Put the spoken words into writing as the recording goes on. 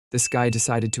This guy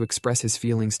decided to express his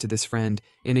feelings to this friend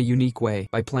in a unique way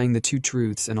by playing the two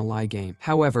truths and a lie game.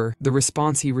 However, the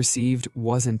response he received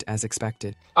wasn't as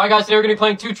expected. Alright guys, today we're going to be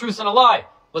playing two truths and a lie.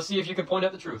 Let's see if you can point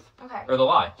out the truth. Okay. Or the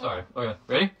lie, sorry. Okay,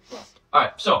 ready? Yes.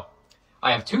 Alright, so,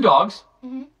 I have two dogs.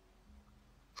 Mm-hmm.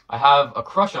 I have a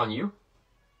crush on you.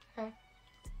 Okay.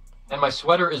 And my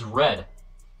sweater is red.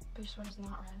 But your sweater's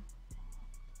not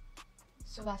red.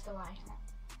 So that's the lie.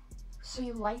 So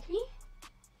you like me?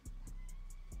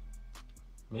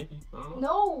 Maybe. I don't know.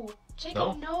 No!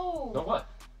 Jacob, no! No what?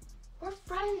 We're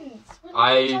friends. We're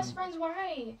literally just friends.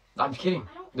 Why? I'm kidding.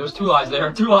 I don't There's know two what lies to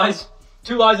there. say. Two lies.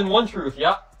 Two lies and one truth,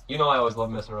 yeah. You know I always love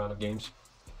messing around with games.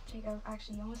 Jacob,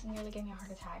 actually, you almost nearly gave me a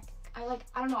heart attack. I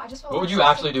don't know, I just felt What would like you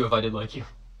actually do if I did like you?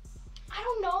 I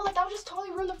don't know, like that would just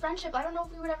totally ruin the friendship. I don't know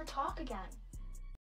if we would ever talk again.